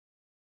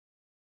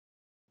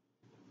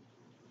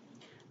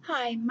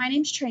Hi, my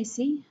name's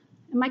Tracy,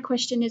 and my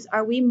question is,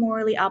 are we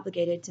morally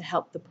obligated to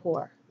help the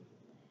poor?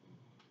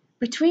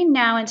 Between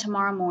now and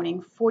tomorrow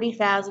morning,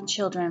 40,000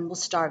 children will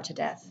starve to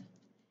death.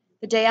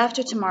 The day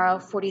after tomorrow,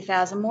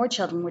 40,000 more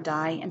children will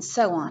die, and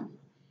so on.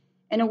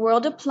 In a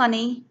world of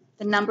plenty,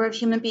 the number of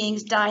human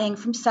beings dying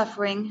from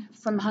suffering,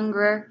 from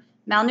hunger,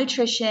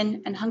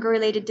 malnutrition, and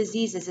hunger-related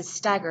diseases is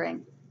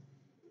staggering.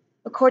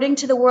 According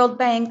to the World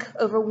Bank,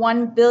 over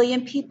 1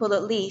 billion people,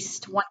 at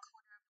least one quarter,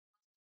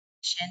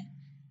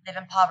 live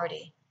in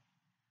poverty.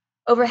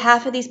 Over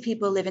half of these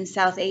people live in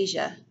South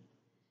Asia,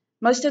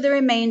 most of the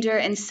remainder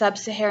in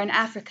sub-Saharan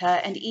Africa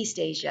and East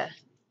Asia.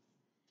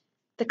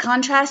 The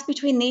contrast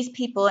between these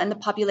people and the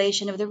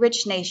population of the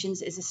rich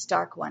nations is a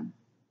stark one.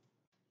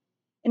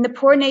 In the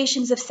poor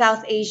nations of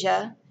South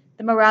Asia,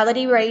 the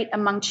mortality rate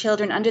among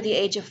children under the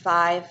age of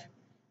 5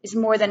 is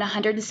more than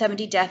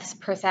 170 deaths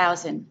per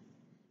thousand,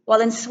 while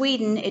in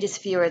Sweden it is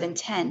fewer than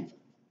 10.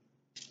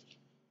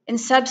 In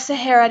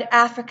sub-Saharan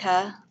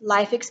Africa,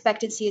 life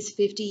expectancy is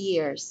 50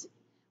 years,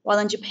 while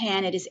in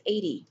Japan it is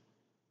 80.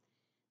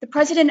 The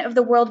president of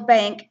the World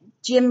Bank,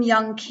 Jim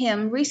Young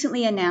Kim,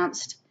 recently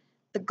announced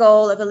the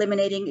goal of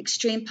eliminating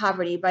extreme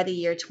poverty by the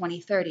year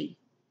 2030.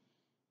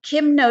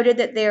 Kim noted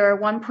that there are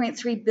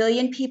 1.3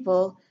 billion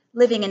people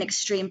living in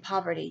extreme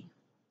poverty.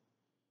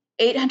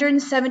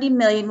 870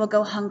 million will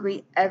go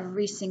hungry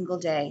every single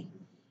day,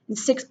 and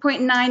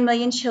 6.9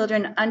 million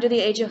children under the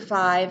age of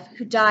 5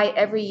 who die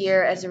every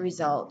year as a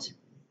result.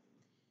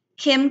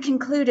 Kim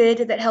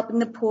concluded that helping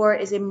the poor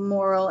is a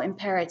moral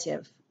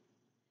imperative.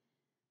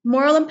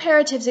 Moral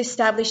imperatives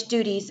establish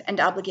duties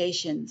and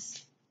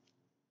obligations.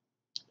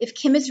 If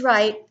Kim is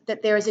right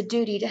that there is a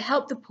duty to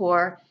help the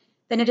poor,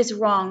 then it is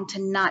wrong to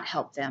not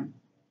help them.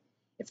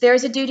 If there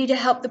is a duty to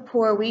help the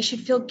poor, we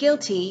should feel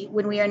guilty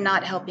when we are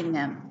not helping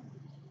them.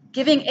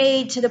 Giving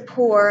aid to the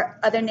poor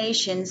other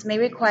nations may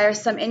require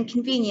some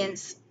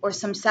inconvenience or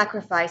some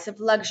sacrifice of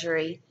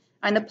luxury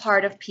on the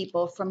part of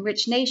people from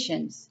rich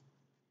nations.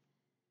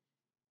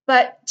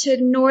 But to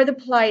ignore the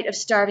plight of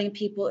starving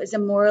people is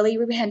immorally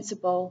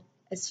reprehensible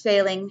as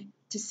failing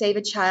to save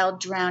a child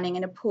drowning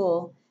in a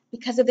pool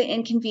because of the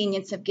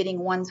inconvenience of getting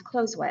one's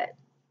clothes wet.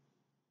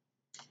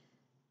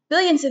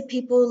 Billions of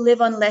people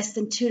live on less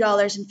than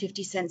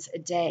 $2.50 a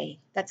day.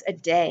 That's a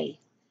day.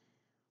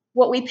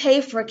 What we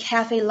pay for a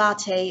cafe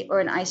latte or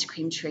an ice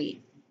cream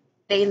treat,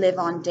 they live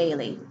on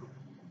daily.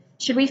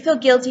 Should we feel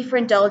guilty for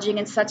indulging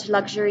in such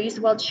luxuries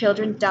while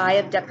children die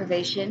of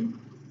deprivation?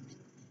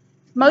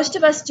 Most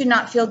of us do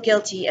not feel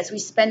guilty as we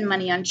spend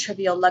money on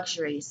trivial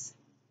luxuries.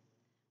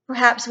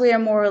 Perhaps we are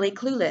morally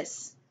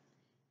clueless.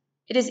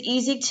 It is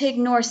easy to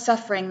ignore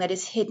suffering that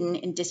is hidden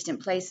in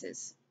distant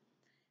places.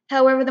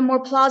 However, the more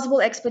plausible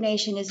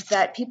explanation is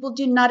that people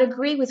do not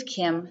agree with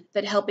Kim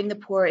that helping the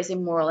poor is a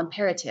moral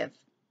imperative.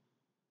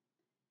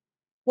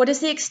 What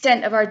is the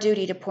extent of our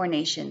duty to poor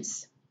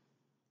nations?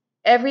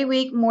 Every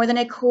week, more than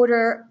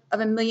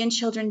 250,000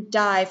 children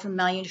die from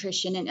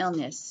malnutrition and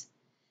illness.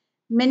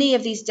 Many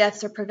of these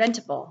deaths are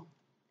preventable.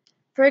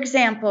 For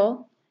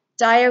example,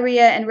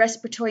 diarrhea and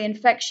respiratory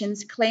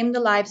infections claim the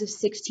lives of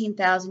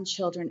 16,000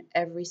 children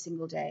every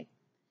single day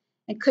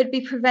and could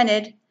be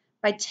prevented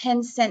by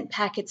 10-cent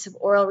packets of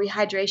oral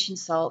rehydration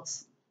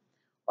salts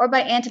or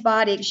by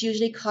antibiotics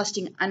usually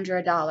costing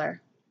under $1.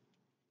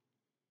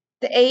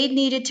 The aid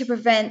needed to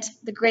prevent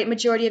the great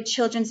majority of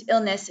children's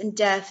illness and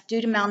death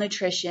due to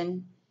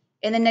malnutrition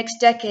in the next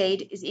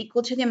decade is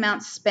equal to the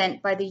amount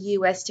spent by the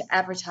U.S. to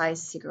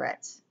advertise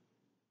cigarettes.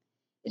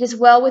 It is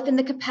well within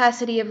the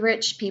capacity of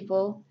rich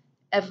people,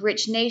 of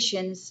rich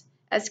nations,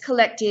 as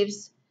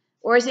collectives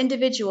or as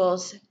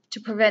individuals to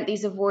prevent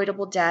these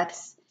avoidable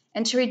deaths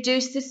and to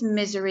reduce this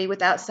misery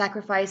without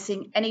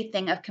sacrificing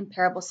anything of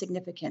comparable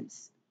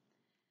significance.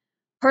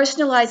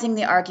 Personalizing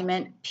the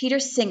argument, Peter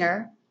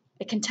Singer,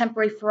 a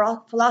contemporary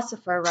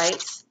philosopher,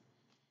 writes,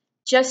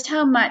 "Just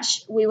how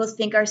much we will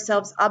think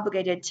ourselves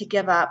obligated to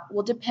give up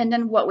will depend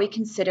on what we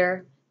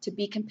consider to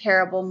be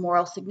comparable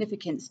moral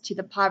significance to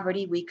the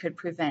poverty we could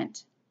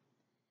prevent.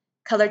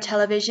 Color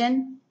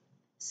television,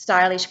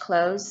 stylish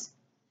clothes,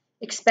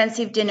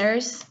 expensive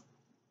dinners,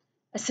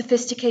 a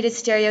sophisticated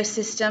stereo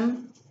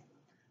system,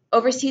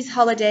 overseas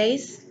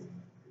holidays,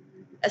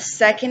 a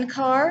second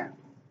car,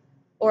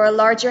 or a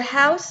larger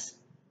house,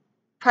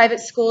 private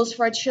schools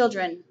for our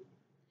children.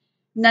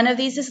 None of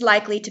these is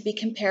likely to be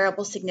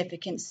comparable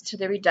significance to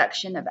the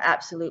reduction of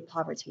absolute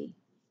poverty."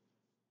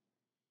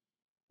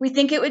 We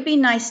think it would be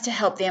nice to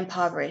help the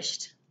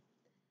impoverished.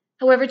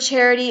 However,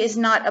 charity is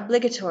not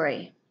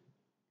obligatory.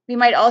 We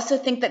might also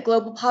think that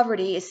global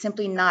poverty is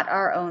simply not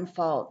our own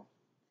fault.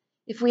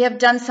 If we have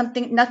done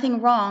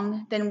nothing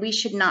wrong, then we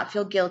should not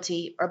feel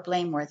guilty or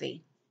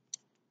blameworthy.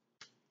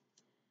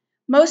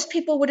 Most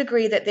people would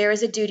agree that there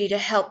is a duty to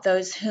help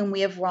those whom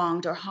we have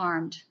wronged or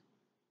harmed.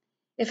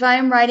 If I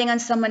am riding on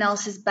someone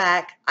else's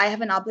back, I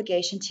have an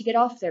obligation to get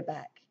off their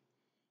back.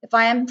 If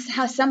I am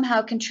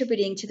somehow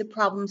contributing to the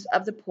problems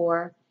of the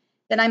poor,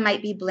 then I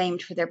might be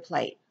blamed for their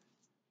plight.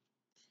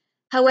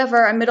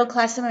 However, are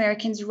middle-class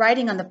Americans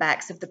riding on the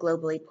backs of the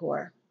globally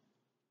poor?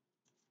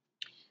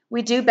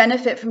 We do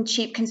benefit from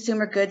cheap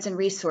consumer goods and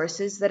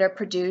resources that are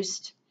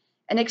produced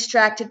and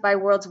extracted by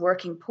world's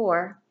working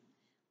poor.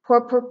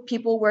 Poor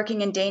people working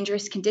in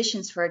dangerous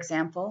conditions, for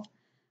example,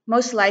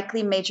 most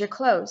likely made your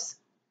clothes.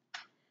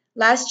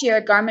 Last year,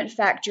 a garment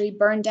factory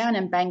burned down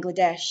in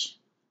Bangladesh.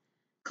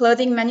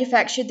 Clothing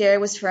manufactured there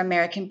was for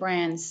American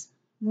brands.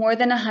 More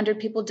than 100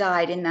 people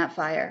died in that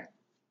fire.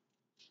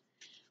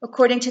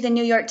 According to the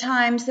New York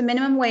Times, the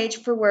minimum wage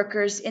for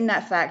workers in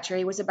that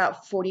factory was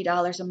about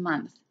 $40 a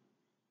month.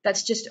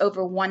 That's just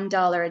over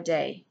 $1 a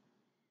day.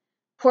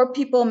 Poor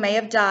people may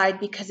have died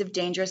because of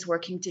dangerous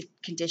working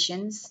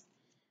conditions,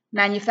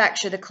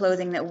 manufacture the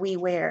clothing that we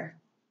wear.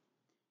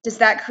 Does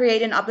that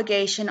create an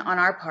obligation on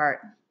our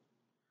part?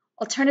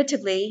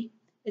 Alternatively,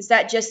 is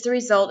that just the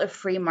result of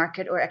free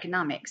market or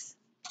economics?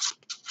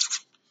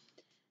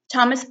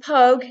 Thomas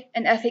Pogue,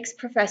 an ethics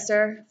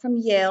professor from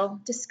Yale,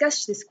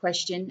 discussed this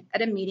question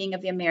at a meeting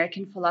of the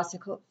American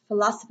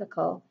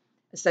Philosophical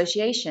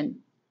Association.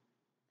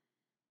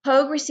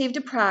 Pogue received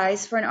a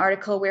prize for an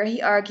article where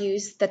he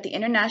argues that the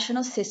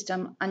international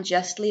system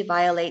unjustly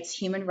violates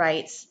human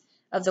rights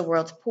of the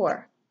world's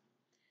poor.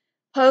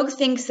 Pogue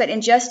thinks that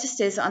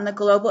injustices on the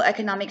global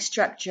economic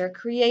structure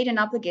create an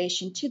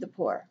obligation to the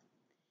poor.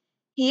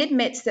 He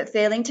admits that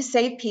failing to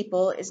save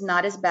people is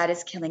not as bad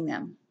as killing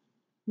them.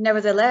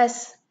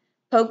 Nevertheless,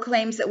 Pogue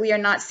claims that we are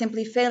not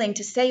simply failing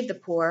to save the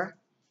poor.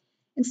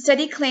 Instead,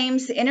 he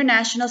claims the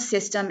international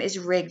system is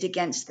rigged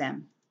against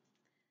them.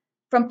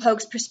 From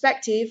Pogue's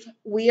perspective,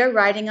 we are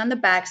riding on the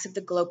backs of the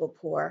global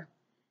poor,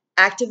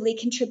 actively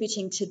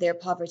contributing to their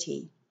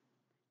poverty.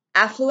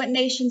 Affluent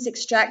nations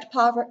extract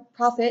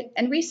profit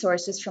and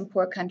resources from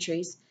poor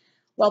countries,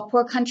 while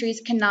poor countries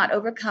cannot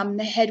overcome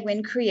the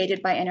headwind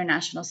created by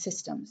international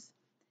systems.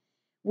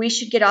 We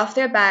should get off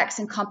their backs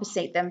and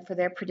compensate them for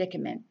their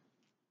predicament.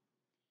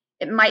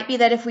 It might be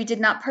that if we did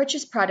not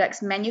purchase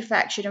products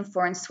manufactured in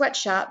foreign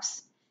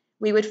sweatshops,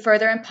 we would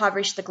further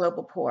impoverish the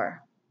global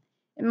poor.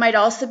 It might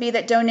also be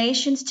that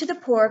donations to the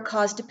poor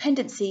cause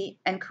dependency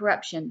and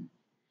corruption.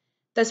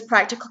 Those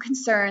practical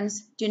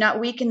concerns do not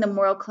weaken the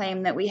moral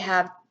claim that we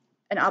have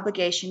an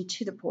obligation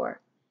to the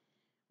poor.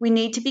 We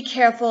need to be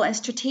careful and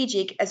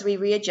strategic as we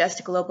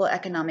readjust global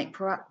economic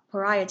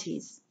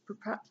priorities.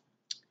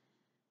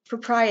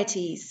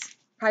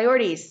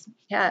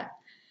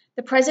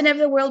 The president of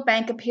the World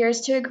Bank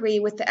appears to agree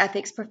with the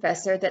ethics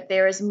professor that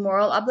there is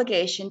moral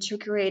obligation to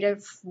create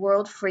a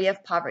world free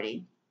of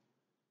poverty.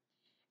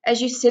 As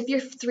you sip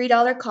your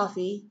 $3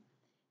 coffee,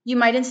 you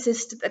might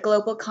insist that the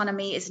global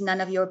economy is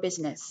none of your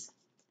business.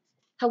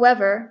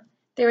 However,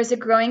 there is a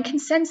growing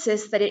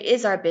consensus that it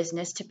is our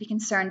business to be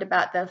concerned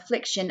about the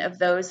affliction of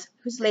those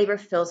whose labor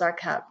fills our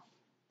cup.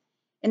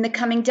 In the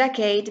coming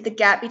decade, the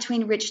gap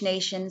between rich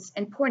nations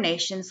and poor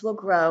nations will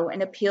grow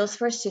and appeals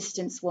for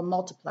assistance will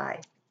multiply.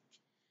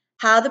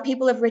 How the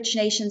people of rich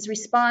nations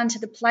respond to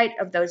the plight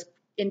of those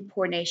in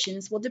poor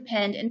nations will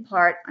depend in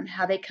part on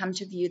how they come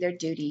to view their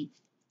duty.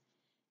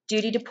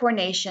 Duty to poor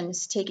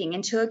nations, taking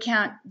into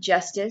account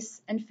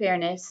justice and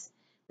fairness,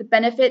 the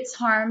benefits,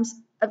 harms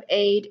of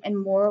aid, and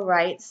moral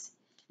rights,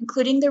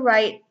 including the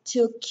right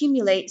to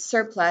accumulate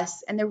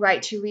surplus and the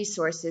right to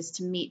resources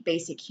to meet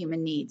basic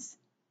human needs.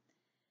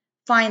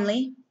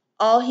 Finally,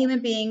 all human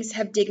beings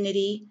have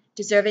dignity,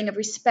 deserving of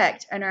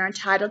respect, and are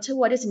entitled to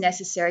what is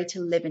necessary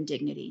to live in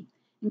dignity,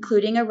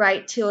 including a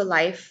right to a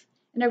life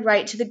and a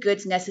right to the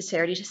goods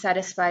necessary to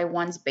satisfy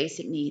one's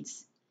basic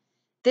needs.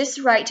 This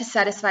right to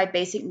satisfy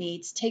basic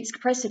needs takes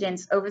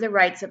precedence over the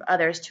rights of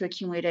others to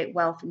accumulate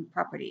wealth and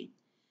property.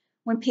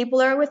 When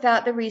people are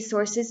without the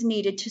resources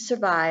needed to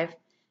survive,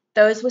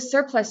 those with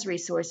surplus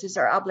resources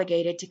are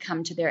obligated to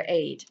come to their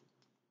aid.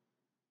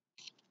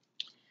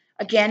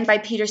 Again, by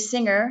Peter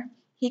Singer,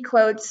 he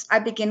quotes, "I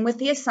begin with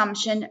the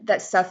assumption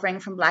that suffering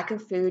from lack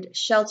of food,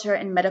 shelter,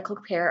 and medical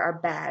care are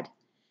bad.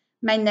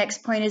 My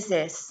next point is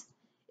this: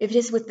 if it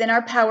is within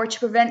our power to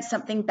prevent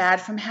something bad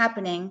from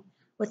happening,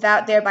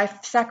 without thereby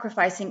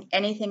sacrificing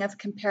anything of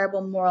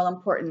comparable moral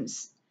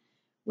importance,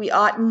 we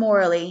ought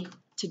morally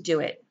to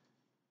do it."